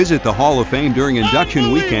Visit the Hall of Fame during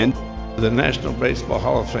induction weekend. The National Baseball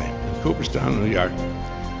Hall of Fame in Cooperstown, New York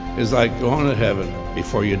is like going to heaven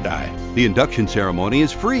before you die. The induction ceremony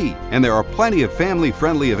is free, and there are plenty of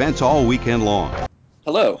family-friendly events all weekend long.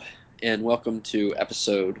 Hello, and welcome to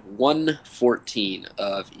episode 114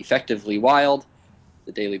 of Effectively Wild,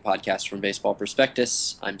 the daily podcast from Baseball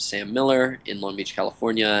Prospectus. I'm Sam Miller in Long Beach,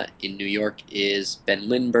 California. In New York is Ben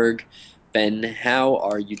Lindbergh. Ben, how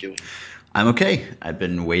are you doing? I'm okay. I've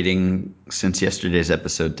been waiting since yesterday's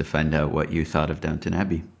episode to find out what you thought of Downton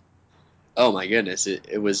Abbey. Oh my goodness,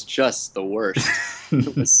 it was just the worst.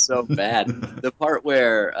 It was so bad. The part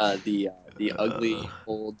where the ugly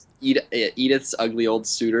old Edith's ugly old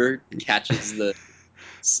suitor catches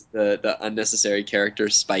the unnecessary character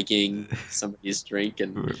spiking somebody's drink,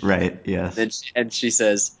 and Right, yes. then she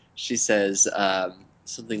says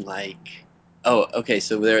something like, "Oh, okay,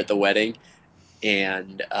 so they're at the wedding."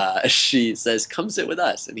 And she says, "Come sit with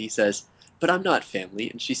us." And he says, "But I'm not family."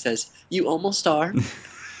 And she says, "You almost are."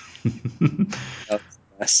 That was the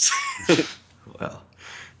best. Well,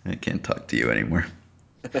 I can't talk to you anymore.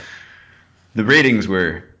 The ratings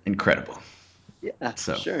were incredible. Yeah,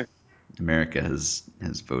 So sure. America has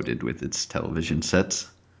voted with its television sets.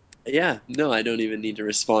 Yeah, no, I don't even need to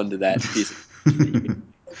respond to that piece of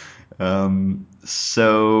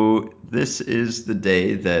So this is the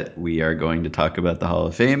day that we are going to talk about the Hall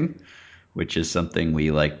of Fame, which is something we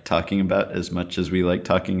like talking about as much as we like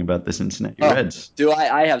talking about the Cincinnati Oh, Reds. do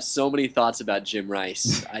I have so many thoughts about Jim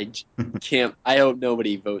Rice. Can't. I hope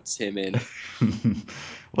nobody votes him in.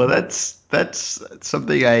 Well, that's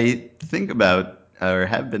something I think about or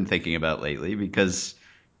have been thinking about lately because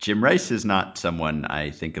Jim Rice is not someone I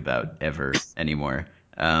think about ever anymore.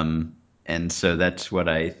 And so that's what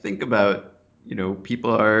I think about. You know,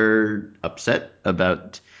 people are upset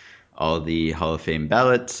about all the Hall of Fame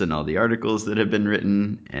ballots and all the articles that have been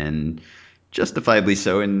written, and justifiably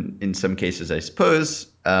so in some cases, I suppose.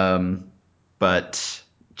 But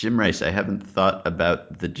Jim Rice, I haven't thought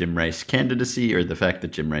about the Jim Rice candidacy or the fact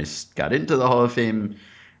that Jim Rice got into the Hall of Fame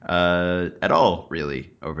at all,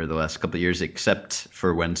 really, over the last couple of years, except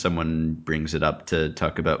for when someone brings it up to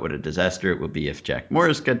talk about what a disaster it will be if Jack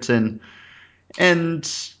Morris gets in. And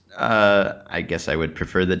I guess I would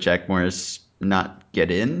prefer that Jack Morris not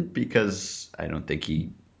get in because I don't think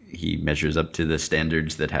he measures up to the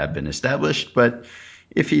standards that have been established. But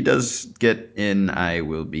if he does get in, I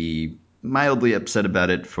will be mildly upset about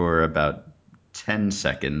it for about 10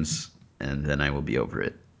 seconds, and then I will be over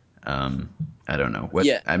it. I don't know what.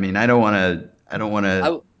 Yeah, I mean, I don't want to. I don't want to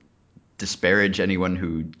I disparage anyone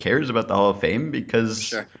who cares about the Hall of Fame because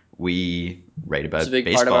sure. we write It's a about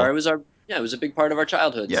big part of our. It baseball. was our. Yeah, it was a big part of our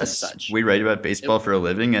childhoods and Yes, such. we write about baseball for a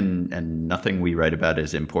living, and nothing we write about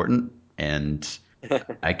is important. And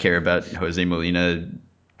I care about Jose Molina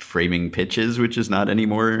framing pitches, which is not any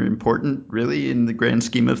more important, really, in the grand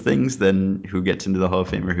scheme of things, than who gets into the Hall of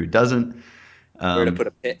Fame or who doesn't. Where to put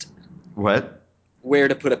a pit? What? Where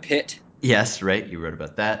to put a pit? Yes, right. You wrote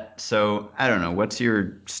about that. So I don't know. What's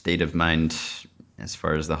your state of mind as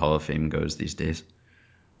far as the Hall of Fame goes these days?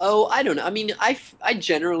 Oh, I don't know. I mean, I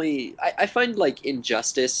generally I find like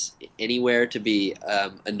injustice anywhere to be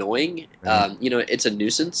annoying. Right. It's a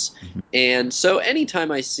nuisance, Mhm. and so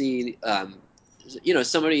anytime I see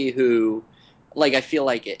somebody who, like, I feel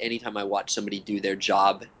like anytime I watch somebody do their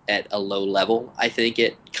job at a low level, I think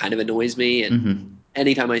it kind of annoys me. And Mhm.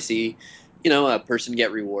 anytime I see, a person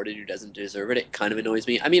get rewarded who doesn't deserve it, it kind of annoys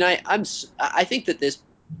me. I mean, I think that this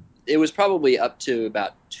it was probably up to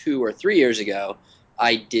about 2 or 3 years ago.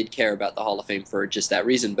 I did care about the Hall of Fame for just that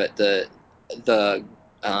reason, but the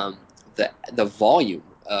um, the volume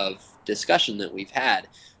of discussion that we've had,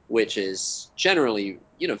 which is generally,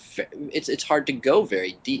 it's hard to go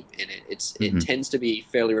very deep in it. It Mhm. tends to be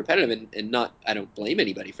fairly repetitive, and not. I don't blame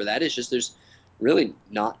anybody for that. It's just there's really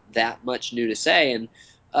not that much new to say,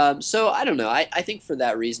 and so I don't know. I think for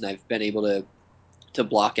that reason I've been able to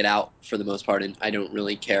block it out for the most part, and I don't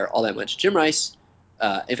really care all that much. Jim Rice,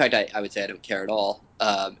 in fact, I would say I don't care at all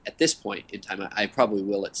at this point in time. I probably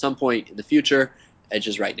will at some point in the future. It's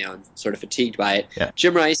just right now I'm sort of fatigued by it. Yeah.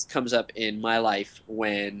 Jim Rice comes up in my life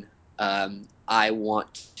when I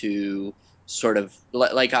want to sort of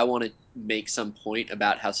like I want to make some point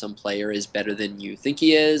about how some player is better than you think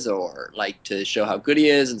he is, or like to show how good he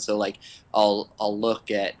is, and so like I'll look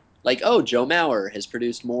at like, oh, Joe Mauer has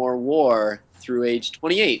produced more WAR through age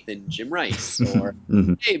 28 than Jim Rice, or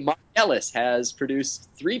Mhm. hey, Mark Ellis has produced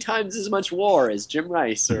 3 times as much WAR as Jim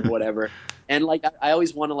Rice, or whatever. And like, I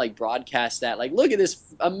always want to like broadcast that, like, look at this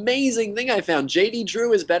amazing thing I found. JD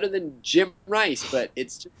Drew is better than Jim Rice, but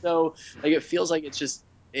it's just so like it feels like it's just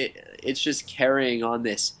it's just carrying on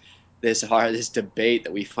this debate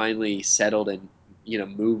that we finally settled and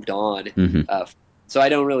moved on. Hmm. Uh, so I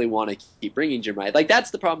don't really want to keep bringing Jim Rice. Like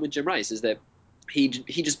that's the problem with Jim Rice is that he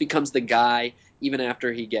just becomes the guy even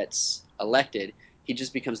after he gets elected. He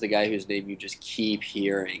just becomes the guy whose name you just keep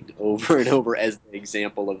hearing over and over as the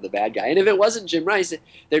example of the bad guy. And if it wasn't Jim Rice,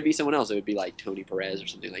 there'd be someone else. It would be like Tony Perez or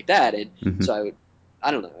something like that. And Hmm. so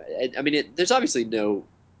I don't know. I mean, there's obviously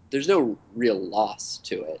there's no real loss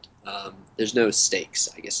to it. There's no stakes,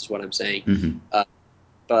 I guess is what I'm saying. Hmm. Uh,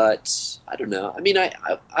 but I don't know. I mean,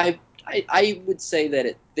 I would say that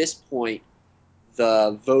at this point,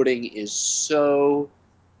 the voting is so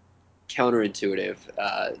counterintuitive.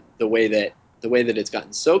 The way that it's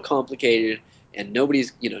gotten so complicated, and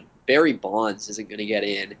nobody's Barry Bonds isn't going to get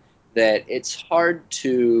in. That it's hard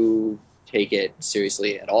to take it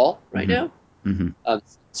seriously at all right Hmm. now. Hmm.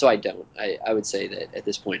 So I don't. I would say that at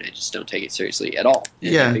this point, I just don't take it seriously at all.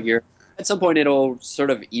 And I Yeah. figure at some point it'll sort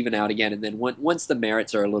of even out again. And then once the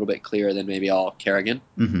merits are a little bit clearer, then maybe I'll care again.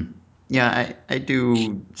 Hmm. Yeah, I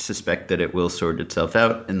do suspect that it will sort itself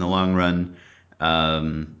out in the long run,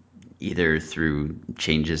 um, either through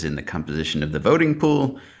changes in the composition of the voting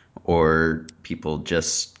pool or people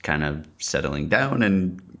just kind of settling down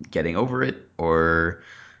and getting over it, or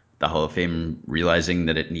the Hall of Fame realizing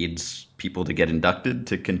that it needs people to get inducted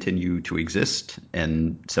to continue to exist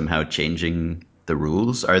and somehow changing the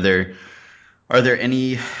rules. Are there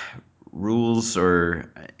any rules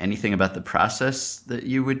or anything about the process that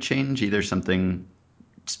you would change? Either something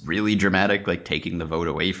really dramatic, like taking the vote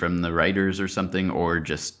away from the writers or something, or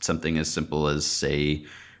just something as simple as, say,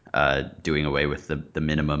 doing away with the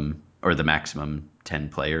minimum or the maximum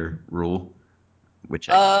 10-player rule, which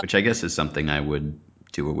I, Uh, which I guess is something I would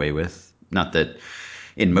do away with. Not that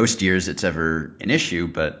in most years it's ever an issue,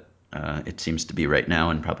 but it seems to be right now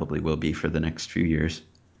and probably will be for the next few years.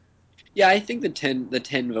 yeah, I think the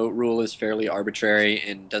ten vote rule is fairly arbitrary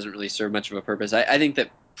and doesn't really serve much of a purpose. I think that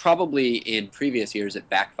probably in previous years it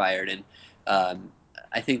backfired, and um,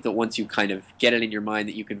 I think that once you kind of get it in your mind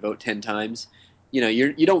that you can vote 10 times,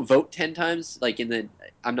 you don't vote 10 times. Like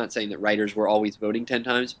I'm not saying that writers were always voting 10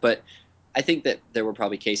 times, but I think that there were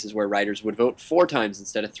probably cases where writers would vote 4 times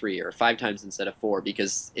instead of 3 or 5 times instead of 4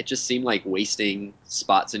 because it just seemed like wasting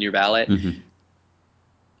spots in your ballot. Hmm.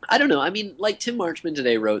 I don't know. I mean, like Tim Marchman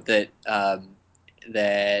today wrote that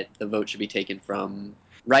the vote should be taken from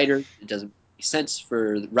writers. It doesn't make sense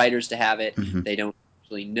for writers to have it. Hmm. They don't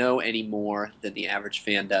actually know any more than the average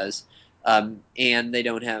fan does, and they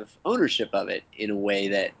don't have ownership of it in a way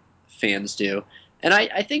that fans do. And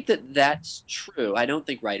I think that that's true. I don't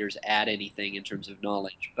think writers add anything in terms of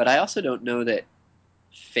knowledge, but I also don't know that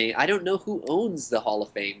I don't know who owns the Hall of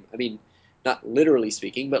Fame. I mean, not literally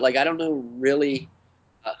speaking, but like I don't know really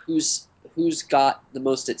who's got the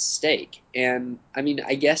most at stake. And I mean,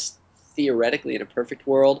 I guess theoretically, in a perfect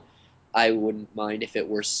world, I wouldn't mind if it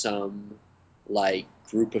were some like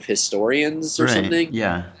group of historians or Right. something.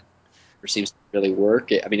 Yeah. Or seems to really work.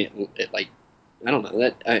 I mean, it like I don't know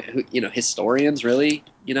that historians really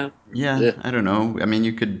Yeah, Ugh. I don't know. I mean,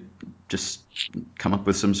 you could just come up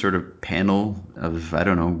with some sort of panel of, I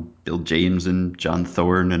don't know, Bill James and John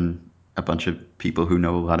Thorne and a bunch of people who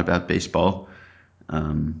know a lot about baseball,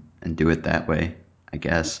 and do it that way, I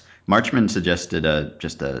guess. Marchman suggested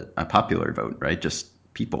just a popular vote, right? Just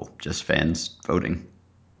people, just fans voting,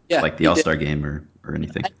 Yeah, like the he All did. Star game or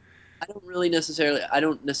anything. I, I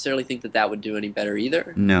don't necessarily think that that would do any better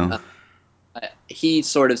either. No. Uh, he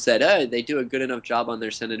sort of said, they do a good enough job on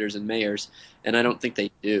their senators and mayors, and I don't think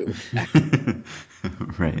they do.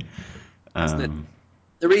 Right. That Um,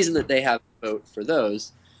 the reason that they have a vote for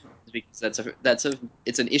those is because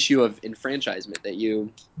it's an issue of enfranchisement that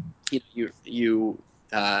you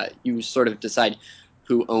sort of decide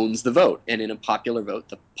who owns the vote, and in a popular vote,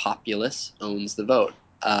 the populace owns the vote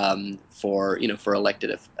for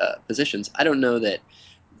elected positions. I don't know that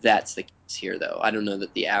that's the case here, though. I don't know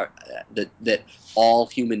that that all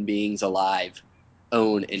human beings alive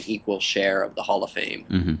own an equal share of the Hall of Fame.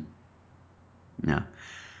 mhm. Yeah.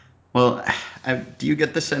 Well, do you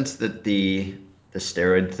get the sense that the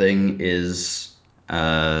steroid thing is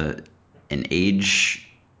uh, an age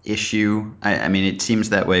issue? I mean, it seems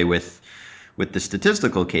that way with the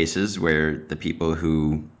statistical cases where the people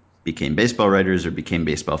who became baseball writers or became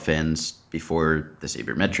baseball fans before the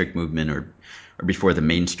sabermetric movement or before the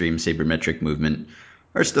mainstream sabermetric movement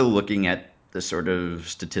are still looking at the sort of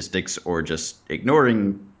statistics or just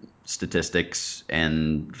ignoring statistics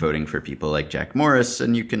and voting for people like Jack Morris,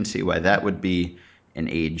 and you can see why that would be an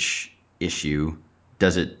age issue.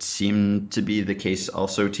 Does it seem to be the case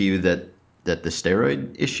also to you that that the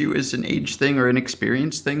steroid issue is an age thing or an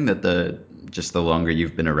experience thing, that the longer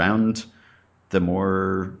you've been around, the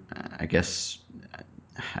more, I guess,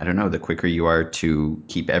 I don't know, the quicker you are to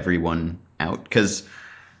keep everyone out. Because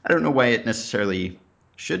I don't know why it necessarily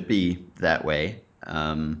should be that way.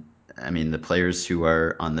 I mean, the players who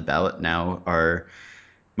are on the ballot now are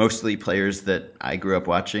mostly players that I grew up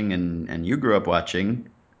watching and you grew up watching.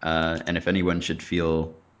 And if anyone should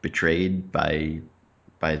feel betrayed by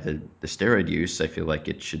the steroid use, I feel like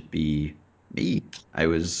it should be me. I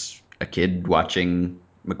was a kid watching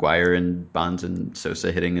McGuire and Bonds and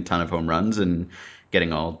Sosa hitting a ton of home runs and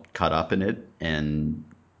getting all caught up in it and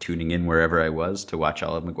tuning in wherever I was to watch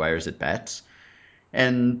all of McGuire's at bats.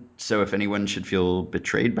 And so if anyone should feel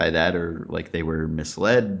betrayed by that or like they were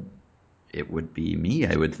misled, it would be me,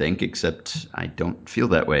 I would think, except I don't feel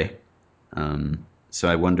that way. So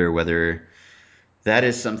I wonder whether that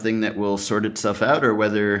is something that will sort itself out, or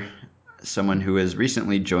whether someone who has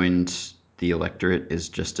recently joined the electorate is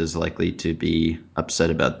just as likely to be upset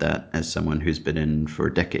about that as someone who's been in for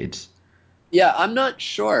decades. Yeah, I'm not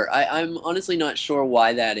sure. I'm honestly not sure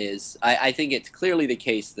why that is. I think it's clearly the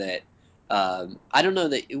case that I don't know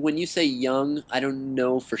that when you say young, I don't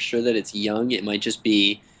know for sure that it's young. It might just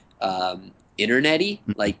be internety.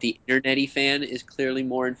 Like the internety fan is clearly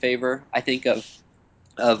more in favor, I think, of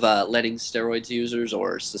letting steroids users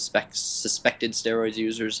or suspected steroids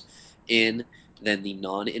users in than the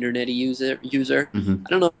non-internety user. Mm-hmm. I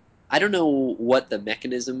don't know. I don't know what the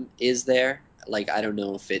mechanism is there. Like I don't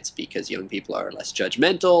know if it's because young people are less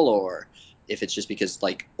judgmental or if it's just because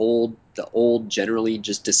like the old generally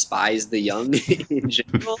just despise the young in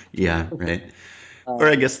general. Yeah, right. Or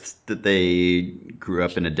I Um, guess that they grew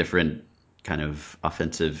up in a different kind of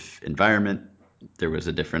offensive environment. There was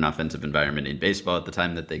a different offensive environment in baseball at the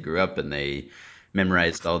time that they grew up, and they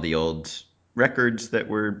memorized all the old records that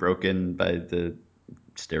were broken by the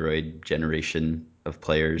steroid generation of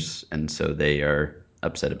players, and so they are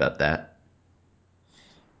upset about that.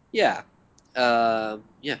 yeah,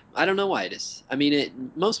 yeah. I don't know why it is. I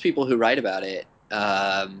mean, most people who write about it.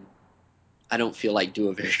 I don't feel like do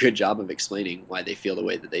a very good job of explaining why they feel the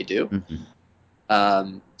way that they do.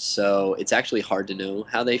 Hmm. So it's actually hard to know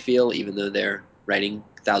how they feel, even though they're writing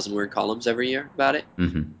 1,000 word columns every year about it.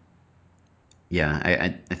 Hmm. Yeah,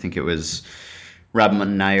 I think it was Rob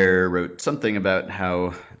Meyer wrote something about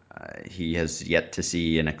how he has yet to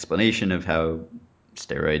see an explanation of how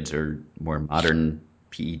steroids or more modern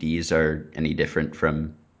PEDs are any different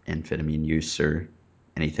from amphetamine use or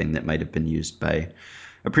anything that might have been used by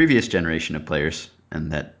a previous generation of players,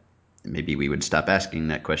 and that maybe we would stop asking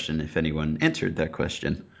that question if anyone answered that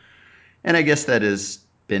question. And I guess that has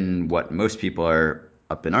been what most people are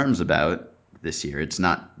up in arms about this year. It's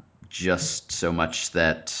not just so much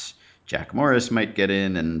that Jack Morris might get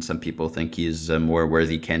in, and some people think he's a more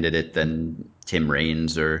worthy candidate than Tim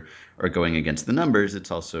Raines, or going against the numbers.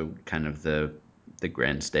 It's also kind of the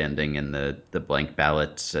grandstanding and the blank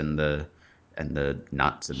ballots and the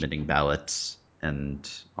not submitting ballots and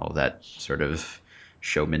all that sort of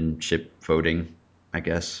showmanship voting, I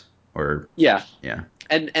guess. Or Yeah, yeah.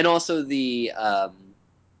 and also the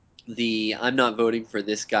I'm not voting for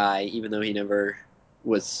this guy, even though he never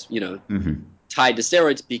was Hmm. tied to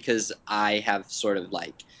steroids because I have sort of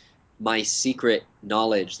like my secret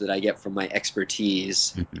knowledge that I get from my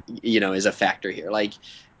expertise, is a factor here. Like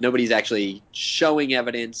nobody's actually showing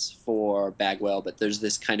evidence for Bagwell, but there's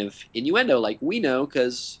this kind of innuendo, like we know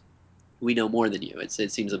because we know more than you. It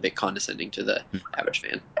seems a bit condescending to the average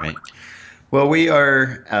fan. Right. Well, we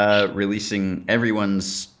are releasing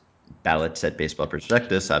everyone's ballots at Baseball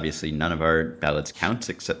Prospectus. Obviously, none of our ballots counts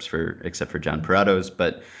except for John Parato's,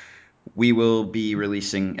 but we will be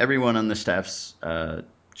releasing everyone on the staff's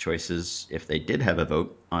choices if they did have a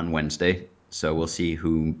vote on Wednesday. So we'll see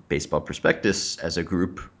who Baseball Prospectus as a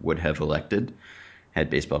group would have elected had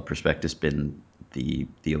Baseball Prospectus been the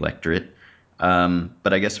electorate.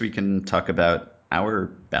 But I guess we can talk about our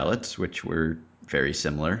ballots, which were very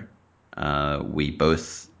similar. We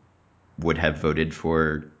both would have voted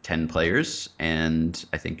for 10 players, and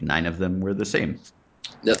I think 9 of them were the same.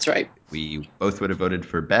 That's right. We both would have voted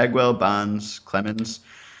for Bagwell, Bonds, Clemens,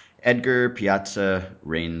 Edgar, Piazza,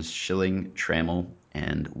 Raines, Schilling, Trammell,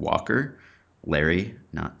 and Walker. Larry,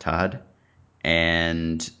 not Todd.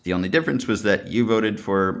 And the only difference was that you voted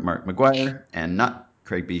for Mark McGuire and not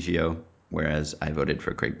Craig Biggio, whereas I voted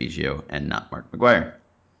for Craig Biggio and not Mark McGuire.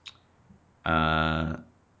 Uh,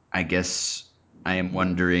 I guess I am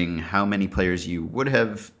wondering how many players you would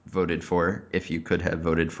have voted for if you could have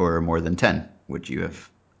voted for more than 10. Would you have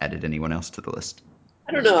added anyone else to the list?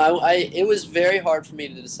 I don't know. It was very hard for me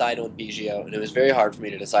to decide on Biggio, and it was very hard for me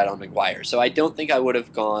to decide on Maguire. So I don't think I would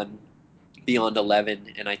have gone beyond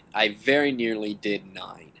 11, and I very nearly did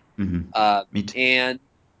 9. Hmm. Me too. And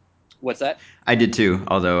what's that? I did too,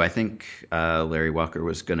 although I think Larry Walker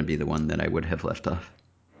was going to be the one that I would have left off.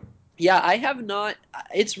 Yeah, I have not.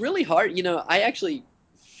 It's really hard. I actually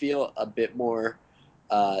feel a bit more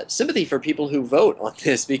sympathy for people who vote on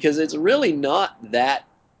this because it's really not that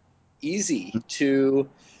easy to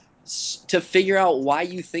figure out why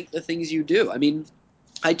you think the things you do. I mean,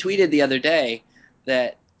 I tweeted the other day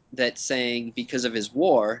that saying because of his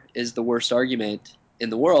war is the worst argument in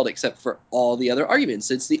the world except for all the other arguments.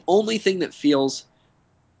 It's the only thing that feels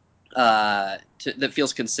that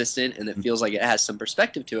feels consistent and that feels like it has some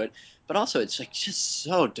perspective to it. But also, it's like just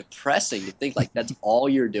so depressing to think like that's all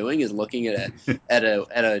you're doing is looking at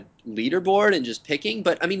a leaderboard and just picking.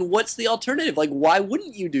 But I mean, what's the alternative? Like, why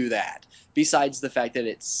wouldn't you do that? Besides the fact that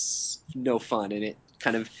it's no fun and it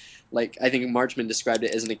kind of like I think Marchman described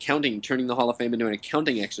it as an accounting, turning the Hall of Fame into an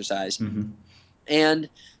accounting exercise. Hmm. And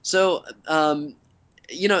so,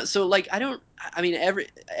 so like I mean,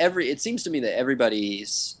 it seems to me that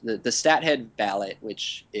everybody's the stat head ballot,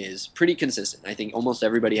 which is pretty consistent. I think almost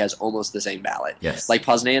everybody has almost the same ballot. Yes. Like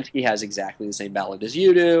Poznansky has exactly the same ballot as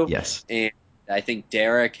you do, Yes. and I think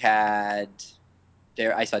Derek had.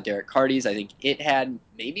 I saw Derek Carty's. I think it had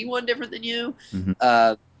maybe one different than you, Hmm.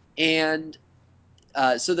 uh, and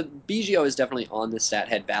so the BGO is definitely on the stat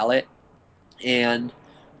head ballot, and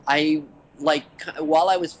I like while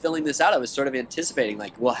I was filling this out, I was sort of anticipating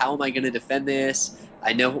like, well, how am I going to defend this?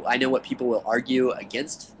 I know what people will argue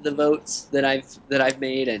against the votes that I've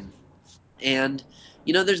made, and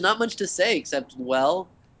there's not much to say except, well,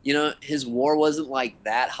 his war wasn't like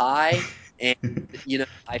that high, and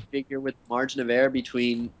I figure with the margin of error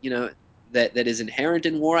between that is inherent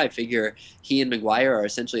in war, I figure he and Maguire are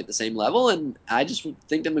essentially at the same level, and I just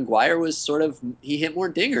think that Maguire was sort of he hit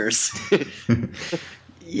more dingers.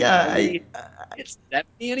 Yeah, I mean, it's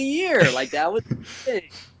 70 in a year. Like that was the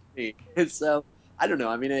thing. And so I don't know.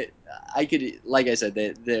 I mean, I could, like I said,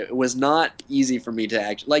 that it was not easy for me to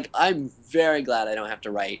actually. Like, I'm very glad I don't have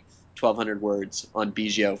to write 1,200 words on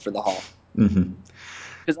Biggio for the Hall hmm.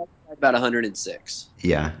 because I write about 106.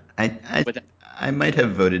 Yeah, With I might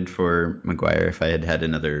have voted for Maguire if I had had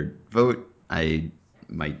another vote. I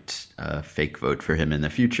might fake vote for him in the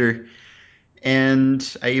future.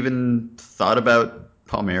 And I even thought about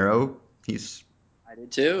Palmero. I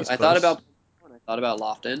did too. He's I thought close. about Palmeiro and I thought about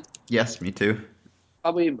Lofton. Yes, me too.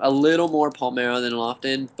 Probably a little more Palmero than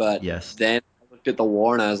Lofton, but Yes. then I looked at the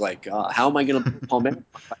war and I was like, how am I going to put Palmero on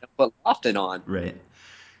if I don't put Lofton on? Right.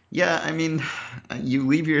 Yeah, I mean, you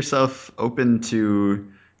leave yourself open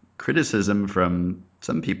to criticism from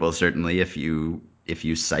some people, certainly, if you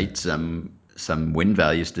cite some win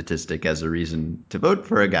value statistic as a reason to vote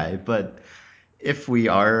for a guy. But if we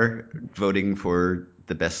are voting for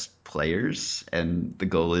the best players and the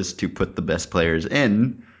goal is to put the best players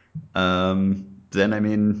in, then I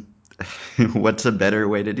mean, what's a better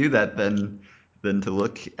way to do that than to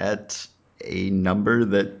look at a number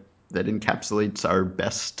that encapsulates our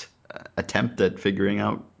best attempt at figuring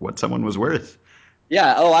out what someone was worth?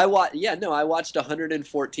 Yeah. Oh, I watched. Yeah. No, I watched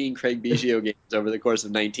 114 Craig Biggio games over the course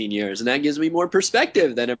of 19 years, and that gives me more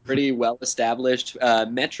perspective than a pretty well-established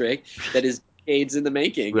metric that is decades in the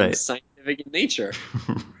making and Right. scientific in nature.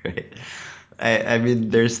 Right. I mean,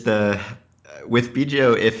 there's the with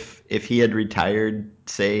Biggio, if he had retired,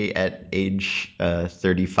 say at age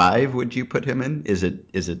 35, would you put him in? Is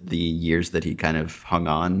it the years that he kind of hung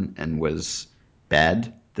on and was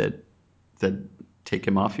bad that take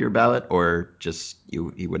him off your ballot, or just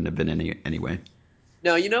he wouldn't have been anyway?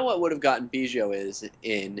 No, you know what would have gotten Biggio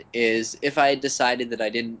is if I had decided that I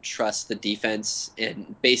didn't trust the defense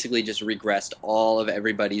and basically just regressed all of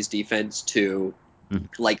everybody's defense to Mhm.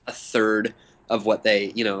 like a third of what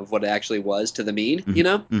of what it actually was to the mean.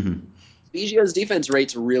 Mhm. Mhm. Biggio's defense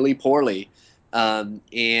rates really poorly. And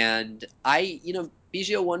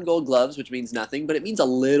Biggio won gold gloves, which means nothing, but it means a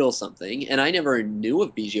little something. And I never knew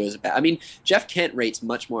of Biggio as a bad. I mean, Jeff Kent rates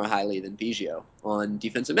much more highly than Biggio on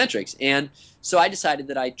defensive metrics. And so I decided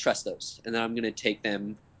that I trust those and that I'm going to take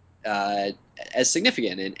them uh, as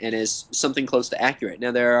significant and as something close to accurate.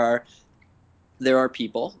 Now, there are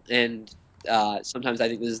people, and sometimes I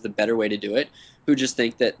think this is the better way to do it, who just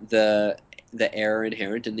think that the error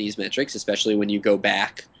inherent in these metrics, especially when you go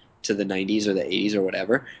back to the 90s or the 80s or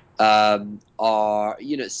whatever, are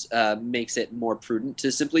makes it more prudent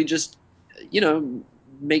to simply just you know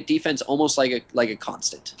make defense almost like a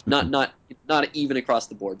constant, not even across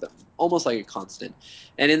the board, but almost like a constant.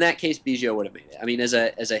 And in that case, Biggio would have made it. I mean, as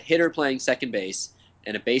a hitter playing second base,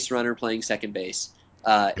 and a base runner playing second base.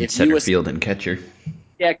 And If you center assign, field and catcher.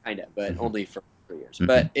 yeah, kind of, but Hmm. only for 3 years. Hmm.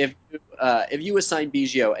 But if you assign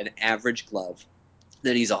Biggio an average glove,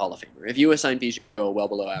 then he's a Hall of Famer. If you assign Biggio a well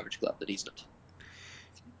below average glove, then he's not.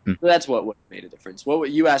 So that's what would have made a difference. What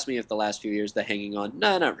you asked me if the last few years the hanging on?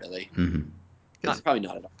 No, not really. Hmm. Not probably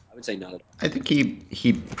not at all. I would say not at all. I think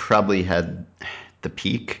he probably had the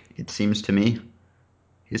peak. It seems to me.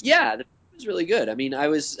 He's Yeah, the film was really good. I mean, I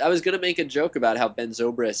was gonna make a joke about how Ben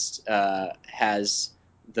Zobrist has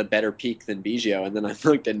the better peak than Biggio, and then I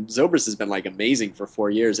looked, and Zobrist has been like amazing for 4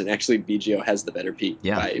 years, and actually Biggio has the better peak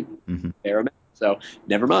yeah. by a Hmm. fair amount. So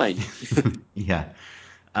never mind. Yeah.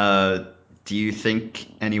 Uh, do you think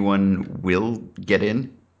anyone will get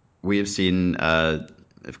in? We have seen,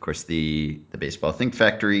 of course, the Baseball Think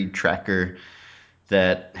Factory tracker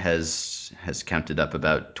that has counted up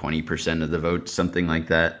about 20% of the votes, something like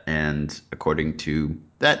that. And according to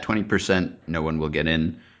that 20%, no one will get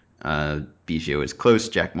in. Biggio is close,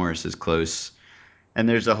 Jack Morris is close, and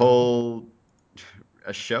there's a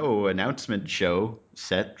show, announcement show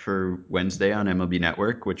set for Wednesday on MLB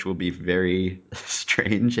Network, which will be very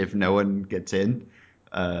strange if no one gets in.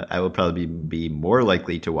 I will probably be more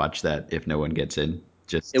likely to watch that if no one gets in,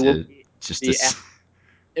 It will just to be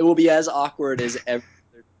it will be as awkward as every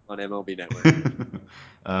other on MLB Network.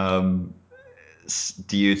 um,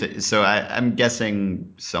 do you so I'm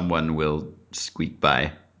guessing someone will squeak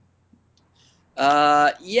by.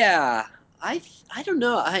 Yeah, I don't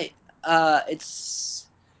know. It's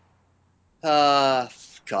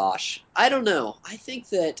gosh, I don't know. I think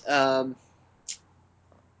that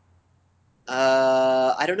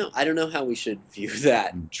I don't know. I don't know how we should view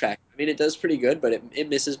that track. I mean, it does pretty good, but it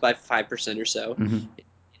misses by 5% or so Mm-hmm. in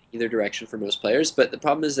either direction for most players. But the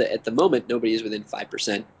problem is that at the moment, nobody is within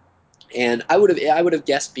 5%. And I would have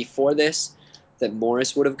guessed before this that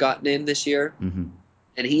Morris would have gotten in this year, Mm-hmm.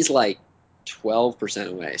 and he's like 12%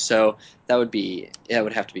 away. So that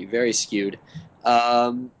would have to be very skewed.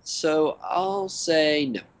 So I'll say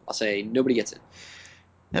no. I'll say nobody gets in.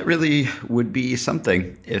 That really would be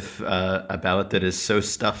something if a ballot that is so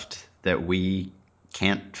stuffed that we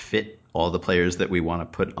can't fit all the players that we want to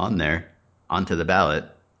put on there onto the ballot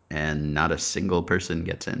and not a single person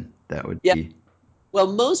gets in. That would Yeah. be. Well,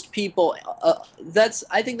 most people.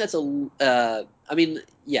 I think that's a. I mean,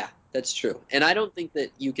 yeah, that's true, and I don't think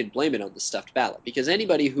that you can blame it on the stuffed ballot because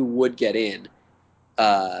anybody who would get in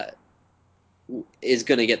uh, is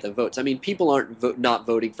going to get the votes. I mean, people aren't not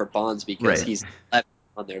voting for Bonds because Right. he's 11th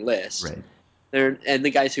on their list. Right. And the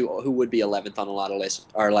guys who would be 11th on a lot of lists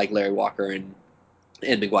are like Larry Walker and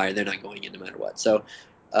McGuire. They're not going in no matter what. So,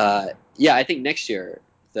 yeah, I think next year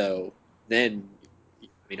though, then I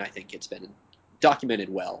mean, I think it's been documented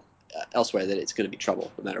well elsewhere that it's going to be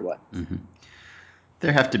trouble no matter what. Hmm.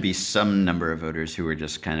 There have to be some number of voters who are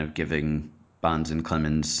just kind of giving Bonds and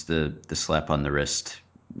Clemens the slap on the wrist,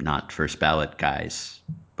 not first ballot guys,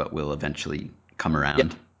 but will eventually come Yeah,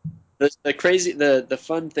 around. the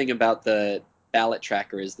fun thing about the ballot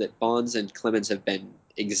tracker is that Bonds and Clemens have been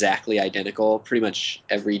exactly identical pretty much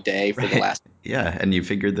every day for the Right. last. Yeah, and you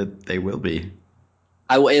figured that they will be.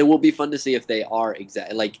 It will be fun to see if they are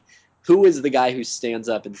exact. Like, who is the guy who stands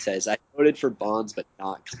up and says, "I voted for Bonds, but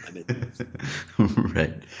not Clemens"?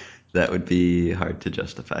 Right. That would be hard to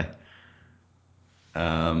justify.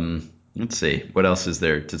 Let's see. What else is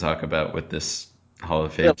there to talk about with this Hall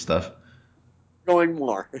of Fame Really, stuff? going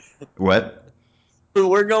more. What?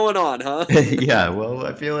 We're going on, huh? Yeah, well,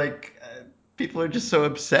 I feel like people are just so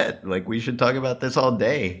upset. Like we should talk about this all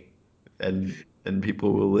day, and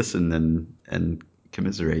people will listen and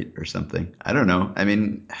commiserate or something. I don't know. I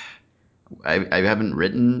mean, I haven't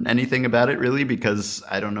written anything about it really because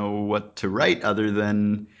I don't know what to write other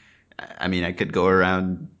than, I mean, I could go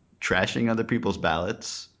around trashing other people's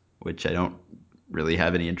ballots, which I don't really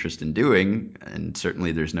have any interest in doing, and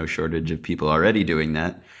certainly there's no shortage of people already doing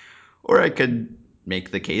that. Or I could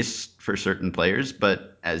make the case for certain players,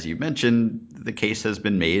 but as you mentioned, the case has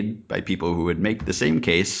been made by people who would make the same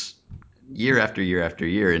case year after year after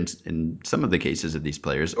year in some of the cases of these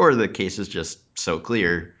players, or the case is just so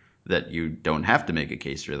clear that you don't have to make a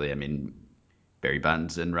case really. I mean, Barry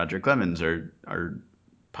Bonds and Roger Clemens are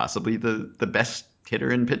possibly the best hitter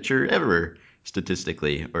and pitcher ever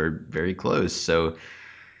statistically, or very close. So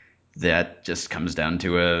that just comes down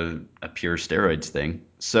to a pure steroids thing.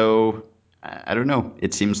 So I don't know.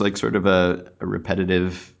 It seems like sort of a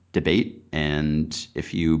repetitive debate. And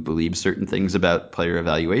if you believe certain things about player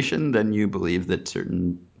evaluation, then you believe that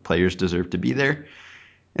certain players deserve to be there.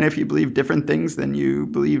 And if you believe different things, then you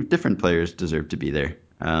believe different players deserve to be there.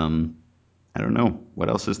 I don't know. What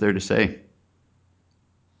else is there to say?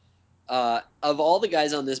 of all the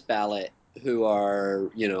guys on this ballot who are,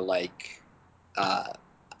 like, uh,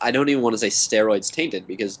 I don't even want to say steroids tainted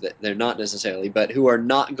because they're not necessarily, but who are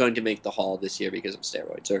not going to make the Hall this year because of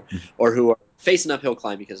steroids, or who are facing uphill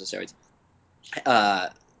climb because of steroids, uh,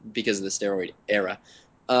 because of the steroid era.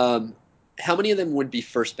 Um, how many of them would be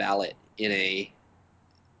first ballot in a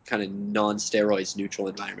kind of non-steroids neutral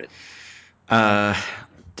environment? Uh,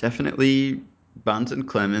 Definitely Bonds and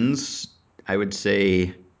Clemens. I would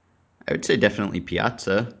say definitely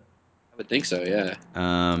Piazza. I would think so, yeah.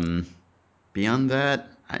 Um, Beyond that,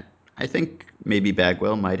 I think maybe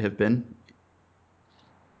Bagwell might have been,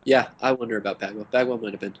 Yeah, I wonder about Bagwell. Bagwell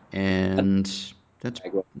might have been. I and that's think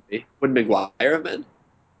Bagwell would be. Would McGuire have been?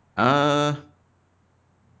 uh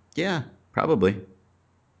yeah, probably.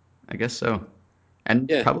 I guess so. And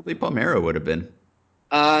Yeah. probably Palmero would have been.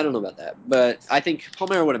 I don't know about that, but I think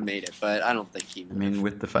Palmero would have made it, but I don't think he I would mean, have.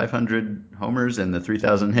 with the 500 homers and the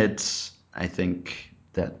 3,000 hits, I think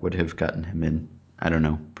that would have gotten him in, I don't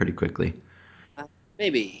know, pretty quickly.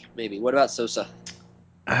 Maybe, maybe. What about Sosa?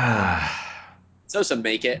 Ah, Sosa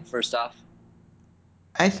make it first off.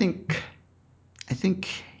 I think I think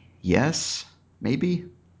yes, maybe,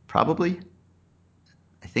 probably.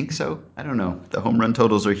 I think so. I don't know. The home run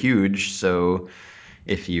totals are huge, so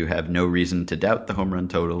if you have no reason to doubt the home run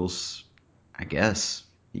totals, I guess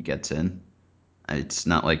he gets in. It's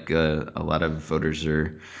not like a lot of voters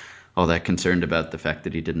are all that concerned about the fact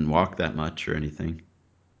that he didn't walk that much or anything.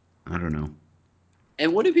 I don't know.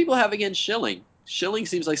 And what do people have against Schilling? Schilling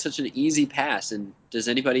seems like such an easy pass, and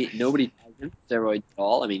nobody tags him for steroids at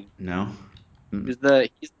all? I mean, No. Mm.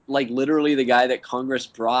 he's like literally the guy that Congress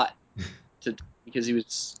brought to because he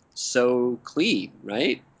was so clean,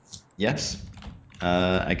 right? Yes.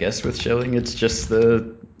 I guess with Schilling, it's just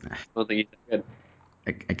the. I don't think he's that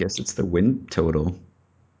good. I guess it's the win total,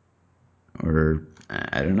 or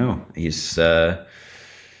I don't know. He's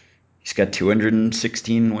got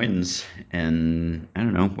 216 wins, and I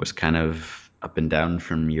don't know, was kind of up and down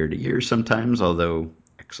from year to year sometimes, although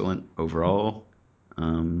excellent overall.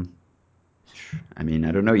 Um, I mean,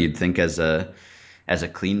 I don't know. You'd think as a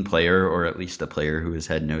clean player, or at least a player who has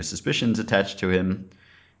had no suspicions attached to him,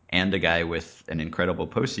 and a guy with an incredible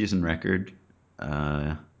postseason record,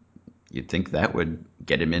 uh, you'd think that would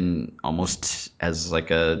get him in almost as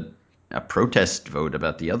like a protest vote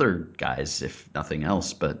about the other guys, if nothing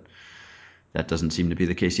else. But that doesn't seem to be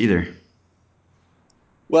the case either.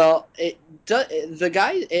 Well, the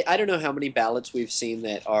guy. I don't know how many ballots we've seen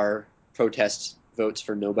that are protest votes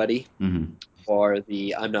for nobody Hmm. or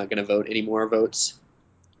the "I'm not going to vote anymore" votes.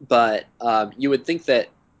 But you would think that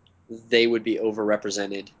they would be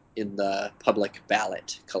overrepresented in the public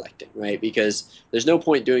ballot collecting, right? Because there's no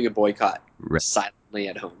point doing a boycott Right. silently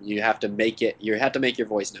at home. You have to make it. You have to make your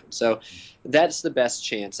voice known. So that's the best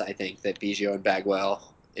chance I think that Biggio and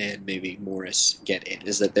Bagwell and maybe Morris get in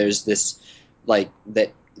is that there's this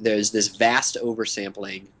vast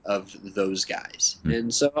oversampling of those guys.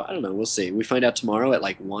 And so I don't know. We'll see. We find out tomorrow at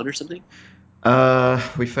like 1 or something.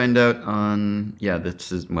 We find out on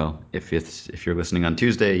this is well if you're listening on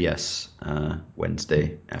Tuesday, yes,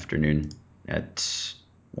 Wednesday afternoon at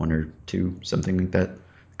 1 or 2, something like that.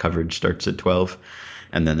 Coverage starts at 12,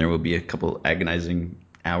 and then there will be a couple agonizing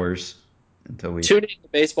hours until we. Tune in to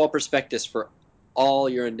Baseball Prospectus for all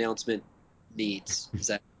your announcement needs. Is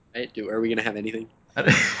that right? Are we going to have anything?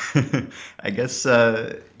 I guess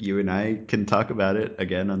you and I can talk about it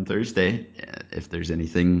again on Thursday. If there's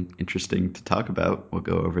anything interesting to talk about, we'll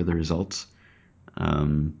go over the results.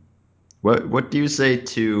 Um, what do you say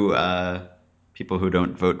to people who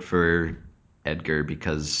don't vote for Edgar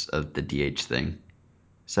because of the DH thing?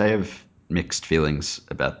 So I have mixed feelings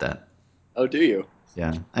about that. Oh, do you?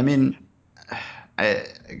 Yeah, I mean, I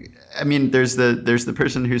I mean, there's the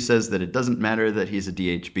person who says that it doesn't matter that he's a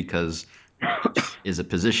DH because is a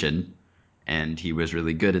position, and he was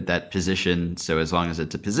really good at that position. So as long as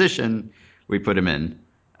it's a position, we put him in.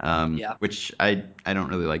 Yeah. Which I don't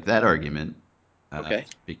really like that argument Okay.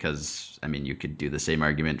 because I mean you could do the same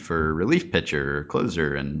argument for a relief pitcher or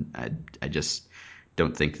closer, and I just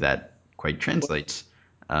don't think that quite Well, translates.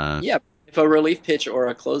 Uh, yeah. If a relief pitch or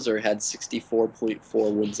a closer had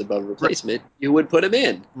 64.4 wins above right, replacement, you would put him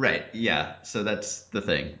in. right, yeah. So that's the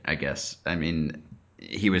thing, I guess. I mean,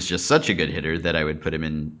 he was just such a good hitter that I would put him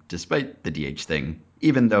in despite the DH thing,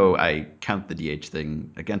 even though I count the DH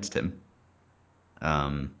thing against him.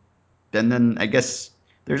 Um, and then I guess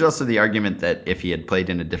there's also the argument that if he had played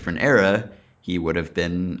in a different era, he would have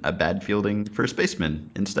been a bad fielding first baseman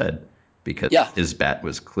instead, because Yeah. his bat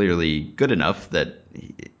was clearly good enough that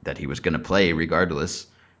he was going to play regardless.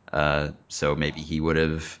 So maybe he would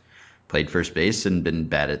have played first base and been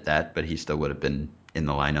bad at that, but he still would have been in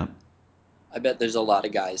the lineup. I bet there's a lot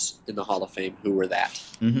of guys in the Hall of Fame who were that.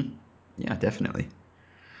 Mm-hmm. Yeah, definitely.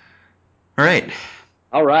 All right.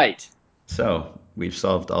 All right. So we've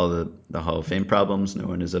solved all the Hall of Fame problems. No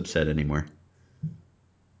one is upset anymore.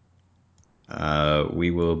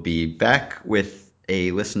 We will be back with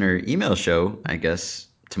a listener email show, I guess,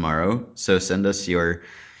 tomorrow. So send us your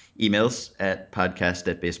emails at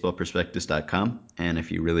podcast@baseballprospectus.com. And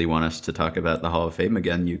if you really want us to talk about the Hall of Fame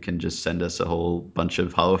again, you can just send us a whole bunch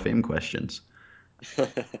of Hall of Fame questions.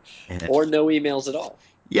 Or no emails at all.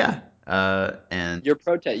 Yeah. And Your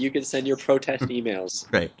protest. You can send your protest emails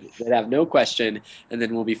right. that have no question, and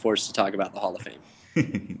then we'll be forced to talk about the Hall of Fame.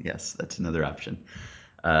 Yes, that's another option.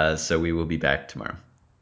 So we will be back tomorrow.